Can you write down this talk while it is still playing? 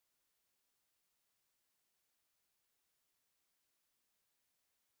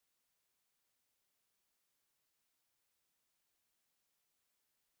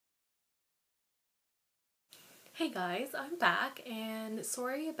Hey guys, I'm back, and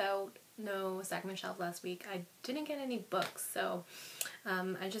sorry about no Stack My Shelf last week. I didn't get any books, so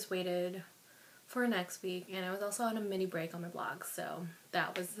I just waited for next week, and I was also on a mini break on my blog, so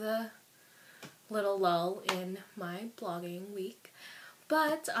that was the little lull in my blogging week.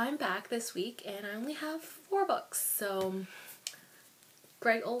 But I'm back this week, and I only have 4 books. So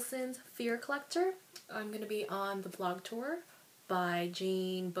Gregg Olsen's Fear Collector. I'm going to be on the blog tour by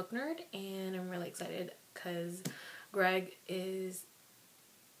Jane Booknerd, and I'm really excited because Gregg is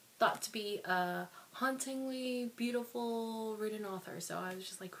thought to be a hauntingly beautiful written author, so I was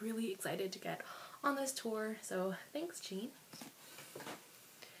just like really excited to get on this tour, so thanks Jane.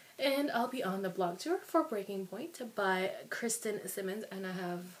 And I'll be on the blog tour for Breaking Point by Kristen Simmons, and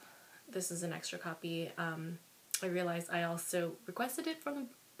this is an extra copy. I realized I also requested it from the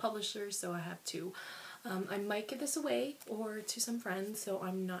publisher, so I have to. I might give this away or to some friends, so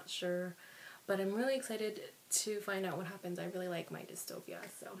I'm not sure. But I'm really excited to find out what happens. I really like my dystopia,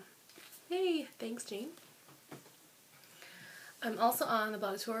 so hey, thanks Jane. I'm also on the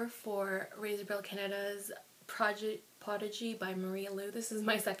blog tour for RazOrbill Canada's Prodigy by Maria Liu. This is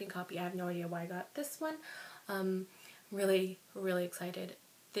my second copy. I have no idea why I got this one. Really excited.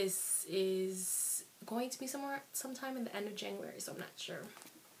 This is going to be sometime in the end of January, so I'm not sure.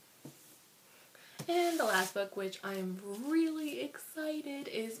 And the last book, which I'm really excited,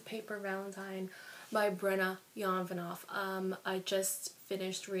 is Paper Valentine by Brenna Yovanoff. I just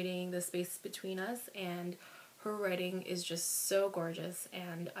finished reading The Space Between Us, and her writing is just so gorgeous,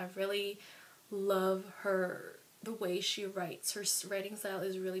 and I really love the way she writes. Her writing style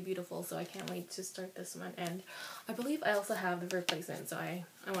is really beautiful, so I can't wait to start this one. And I believe I also have the replacement, so I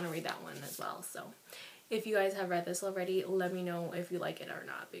want to read that one as well. So if you guys have read this already, let me know if you like it or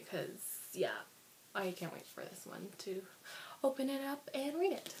not, because yeah, I can't wait for this one to open it up and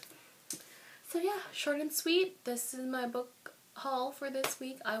read it. So yeah, short and sweet. This is my book haul for this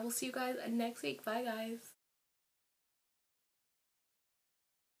week. I will see you guys next week. Bye guys.